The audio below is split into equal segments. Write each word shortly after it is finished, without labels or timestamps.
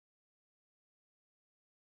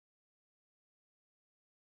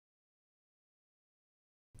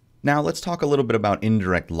Now let's talk a little bit about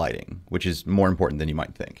indirect lighting, which is more important than you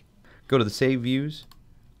might think. Go to the Save Views,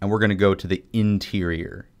 and we're going to go to the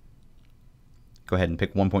Interior. Go ahead and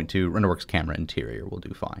pick 1.2 Renderworks Camera Interior. We'll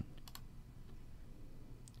do fine.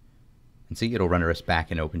 And see, it'll render us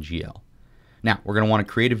back in OpenGL. Now, we're going to want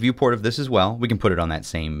to create a viewport of this as well. We can put it on that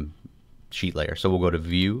same sheet layer. So we'll go to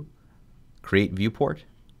View, Create Viewport.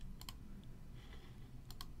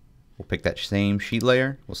 We'll pick that same sheet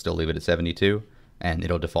layer. We'll still leave it at 72, and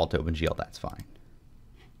it'll default to OpenGL. That's fine.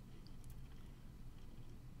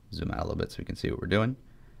 Zoom out a little bit so we can see what we're doing.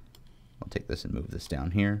 I'll take this and move this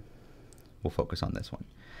down here. We'll focus on this one.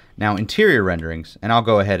 Now, interior renderings, and I'll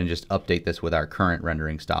go ahead and just update this with our current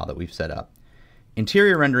rendering style that we've set up.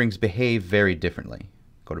 Interior renderings behave very differently.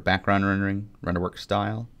 Go to Background Rendering, Renderworks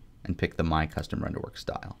Style, and pick the My Custom Renderworks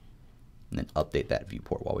Style. And then update that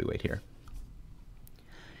viewport while we wait here.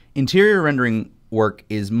 Interior rendering work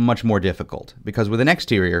is much more difficult because with an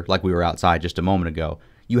exterior, like we were outside just a moment ago,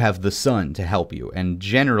 you have the sun to help you. And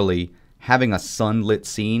generally, having a sunlit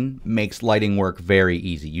scene makes lighting work very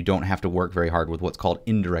easy. You don't have to work very hard with what's called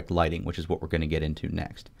indirect lighting, which is what we're going to get into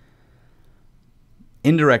next.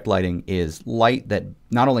 Indirect lighting is light that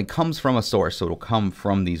not only comes from a source, so it'll come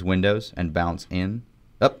from these windows and bounce in.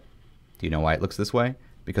 Do you know why it looks this way?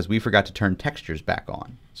 Because we forgot to turn textures back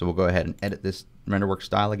on. So we'll go ahead and edit this Renderworks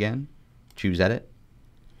style again. Choose Edit.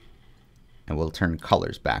 And we'll turn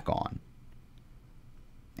colors back on.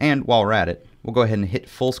 And while we're at it, we'll go ahead and hit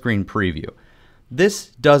full screen preview. This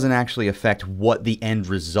doesn't actually affect what the end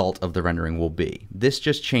result of the rendering will be. This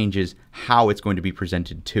just changes how it's going to be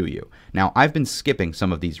presented to you. Now, I've been skipping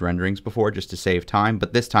some of these renderings before just to save time,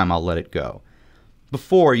 but this time I'll let it go.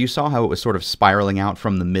 Before, you saw how it was sort of spiraling out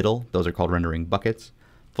from the middle. Those are called rendering buckets.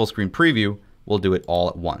 Full screen preview, we'll do it all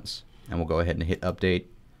at once. And we'll go ahead and hit Update.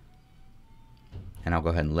 And I'll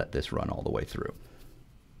go ahead and let this run all the way through.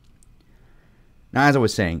 Now, as I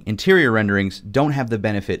was saying, interior renderings don't have the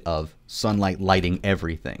benefit of sunlight lighting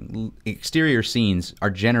everything. Exterior scenes are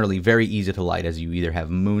generally very easy to light, as you either have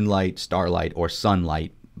moonlight, starlight, or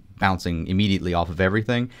sunlight bouncing immediately off of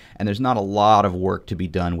everything, and there's not a lot of work to be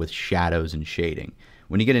done with shadows and shading.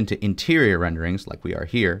 When you get into interior renderings, like we are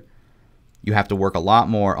here, you have to work a lot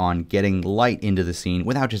more on getting light into the scene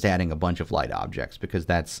without just adding a bunch of light objects, because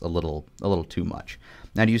that's a little too much.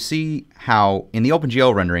 Now, do you see how in the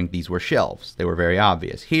OpenGL rendering these were shelves? They were very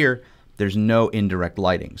obvious. Here, there's no indirect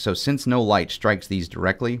lighting. So since no light strikes these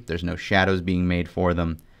directly, there's no shadows being made for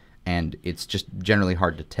them, and it's just generally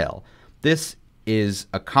hard to tell. This is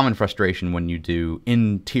a common frustration when you do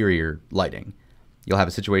interior lighting. You'll have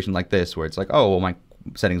a situation like this where it's like, oh, well, my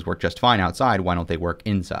settings work just fine outside. Why don't they work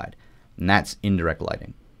inside? And that's indirect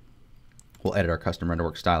lighting. We'll edit our custom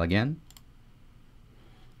Renderworks style again.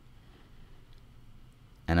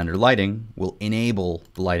 And under lighting, we'll enable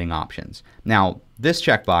the lighting options. Now, this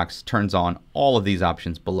checkbox turns on all of these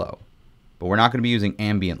options below, but we're not going to be using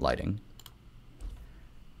ambient lighting.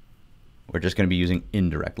 We're just going to be using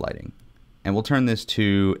indirect lighting. And we'll turn this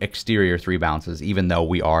to exterior 3 bounces. Even though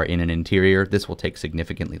we are in an interior, this will take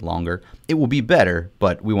significantly longer. It will be better,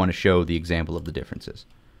 but we want to show the example of the differences.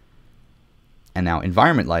 And now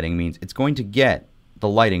environment lighting means it's going to get the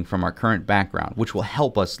lighting from our current background, which will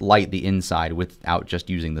help us light the inside without just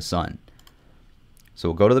using the sun. So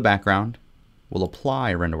we'll go to the background, we'll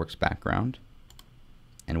apply Renderworks background,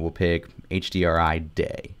 and we'll pick HDRI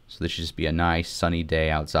day. So this should just be a nice sunny day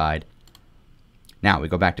outside. Now we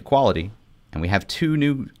go back to quality, and we have 2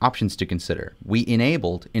 new options to consider. We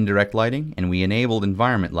enabled indirect lighting, and we enabled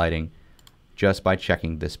environment lighting just by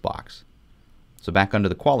checking this box. So back under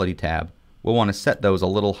the quality tab, we'll want to set those a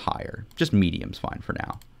little higher. Just medium's fine for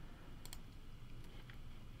now.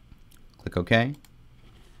 Click OK.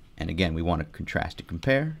 And again, we want to contrast to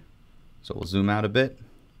compare. So we'll zoom out a bit.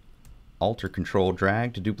 Alt or Control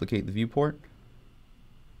drag to duplicate the viewport.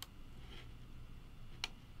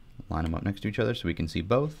 Line them up next to each other so we can see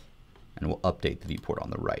both. And we'll update the viewport on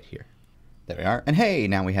the right here. There we are. And hey,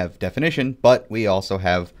 now we have definition, but we also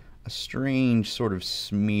have a strange sort of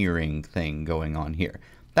smearing thing going on here.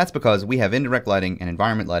 That's because we have indirect lighting and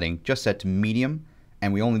environment lighting just set to medium,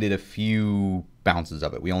 and we only did a few bounces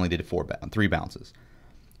of it. We only did 3 bounces.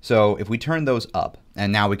 So if we turn those up,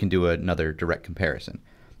 and now we can do another direct comparison.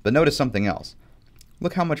 But notice something else.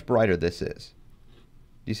 Look how much brighter this is.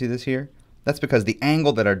 Do you see this here? That's because the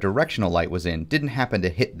angle that our directional light was in didn't happen to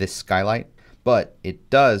hit this skylight, but it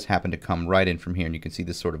does happen to come right in from here, and you can see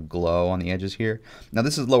this sort of glow on the edges here. Now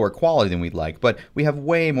this is lower quality than we'd like, but we have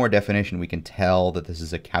way more definition. We can tell that this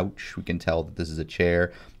is a couch, we can tell that this is a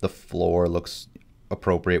chair, the floor looks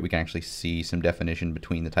appropriate. We can actually see some definition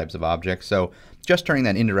between the types of objects. So just turning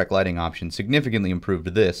that indirect lighting option significantly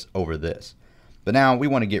improved this over this. But now we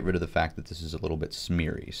want to get rid of the fact that this is a little bit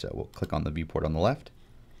smeary. So we'll click on the viewport on the left.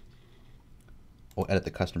 We'll edit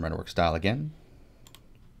the custom renderwork style again.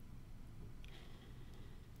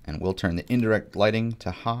 And we'll turn the indirect lighting to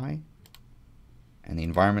high and the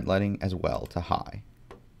environment lighting as well to high.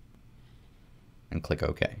 And click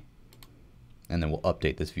OK. And then we'll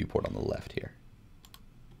update this viewport on the left here.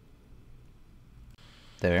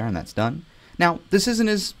 There we are, and that's done. Now, this isn't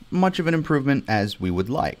as much of an improvement as we would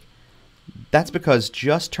like. That's because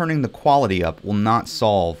just turning the quality up will not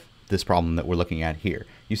solve this problem that we're looking at here.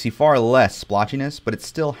 You see far less splotchiness, but it's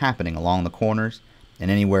still happening along the corners and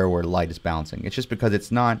anywhere where light is bouncing. It's just because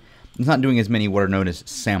it's not doing as many what are known as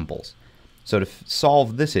samples. So to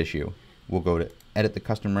solve this issue, we'll go to edit the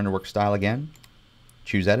custom renderwork style again,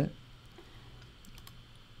 choose edit,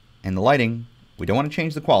 and the lighting, we don't want to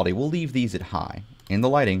change the quality, we'll leave these at high. In the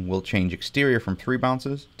lighting, we'll change exterior from 3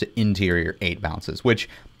 bounces to interior 8 bounces, which,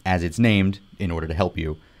 as it's named, in order to help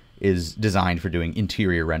you, is designed for doing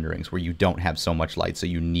interior renderings where you don't have so much light, so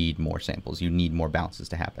you need more samples, you need more bounces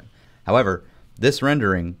to happen. However, this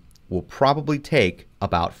rendering will probably take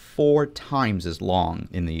about 4 times as long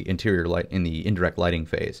in the indirect lighting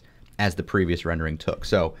phase as the previous rendering took.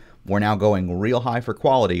 So we're now going real high for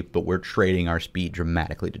quality, but we're trading our speed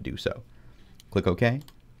dramatically to do so. Click OK,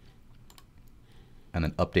 and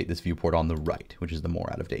then update this viewport on the right, which is the more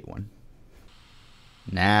out-of-date one.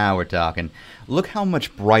 Now we're talking. Look how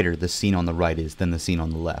much brighter the scene on the right is than the scene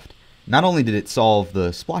on the left. Not only did it solve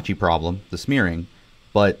the splotchy problem, the smearing,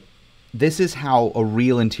 but this is how a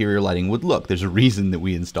real interior lighting would look. There's a reason that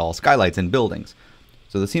we install skylights in buildings.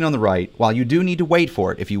 So the scene on the right, while you do need to wait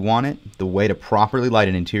for it if you want it, the way to properly light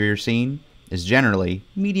an interior scene is generally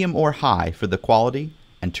medium or high for the quality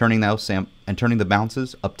and turning the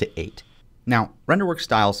bounces up to 8. Now, renderwork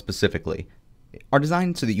styles specifically are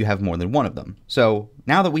designed so that you have more than one of them. So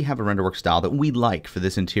now that we have a renderwork style that we like for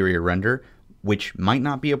this interior render, which might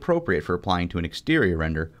not be appropriate for applying to an exterior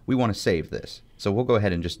render, we want to save this. So we'll go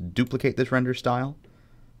ahead and just duplicate this render style.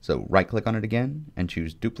 So right click on it again and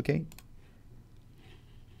choose duplicate.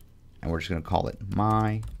 And we're just going to call it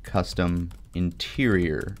My Custom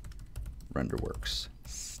Interior Renderworks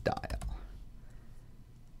Style.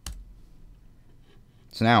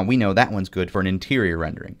 So now we know that one's good for an interior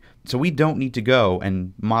rendering. So we don't need to go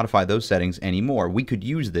and modify those settings anymore. We could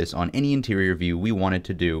use this on any interior view we wanted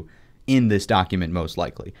to do in this document most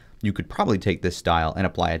likely. You could probably take this style and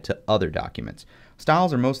apply it to other documents.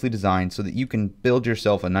 Styles are mostly designed so that you can build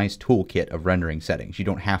yourself a nice toolkit of rendering settings. You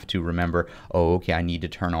don't have to remember, oh, okay, I need to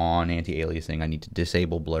turn on anti-aliasing, I need to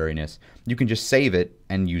disable blurriness. You can just save it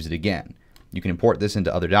and use it again. You can import this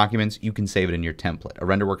into other documents. You can save it in your template. A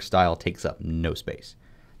renderwork style takes up no space.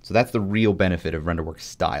 So that's the real benefit of renderwork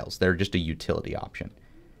styles. They're just a utility option.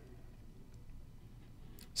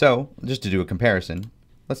 So, just to do a comparison,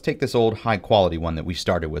 let's take this old high quality one that we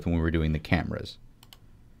started with when we were doing the cameras.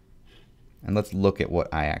 And let's look at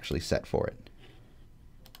what I actually set for it.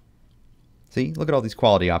 See, look at all these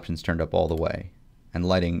quality options turned up all the way. And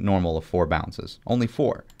lighting normal of 4 bounces. Only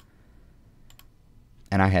 4.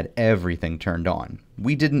 And I had everything turned on.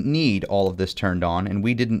 We didn't need all of this turned on, and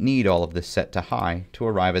we didn't need all of this set to high to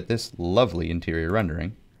arrive at this lovely interior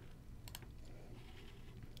rendering.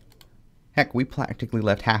 Heck, we practically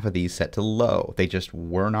left half of these set to low. They just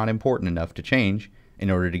were not important enough to change in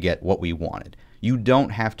order to get what we wanted. You don't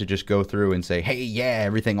have to just go through and say, hey, yeah,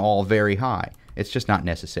 everything all very high. It's just not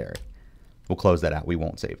necessary. We'll close that out. We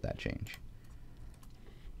won't save that change.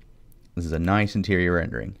 This is a nice interior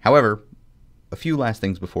rendering. However, a few last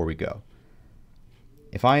things before we go.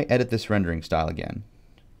 If I edit this rendering style again,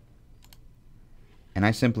 and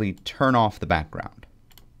I simply turn off the background,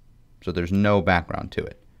 so there's no background to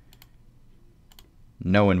it,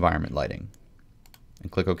 no environment lighting, and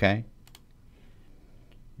click OK.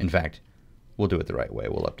 In fact, we'll do it the right way.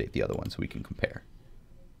 We'll update the other one so we can compare.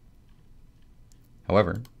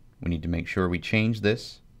 However, we need to make sure we change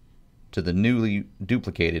this to the newly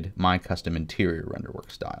duplicated My Custom Interior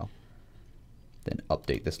Renderwork style. Then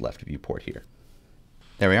update this left viewport here.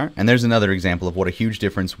 There we are, and there's another example of what a huge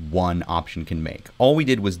difference one option can make. All we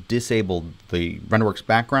did was disable the Renderworks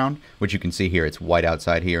background, which you can see here, it's white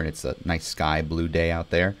outside here, and it's a nice sky blue day out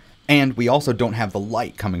there. And we also don't have the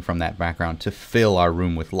light coming from that background to fill our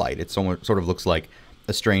room with light. It sort of looks like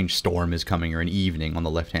a strange storm is coming or an evening on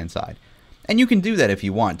the left-hand side. And you can do that if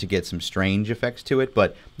you want to get some strange effects to it,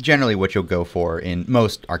 but generally what you'll go for in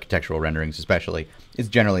most architectural renderings especially is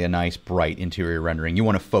generally a nice bright interior rendering. You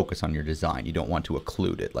want to focus on your design. You don't want to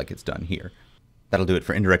occlude it like it's done here. That'll do it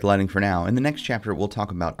for indirect lighting for now. In the next chapter, we'll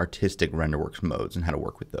talk about artistic RenderWorks modes and how to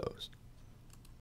work with those.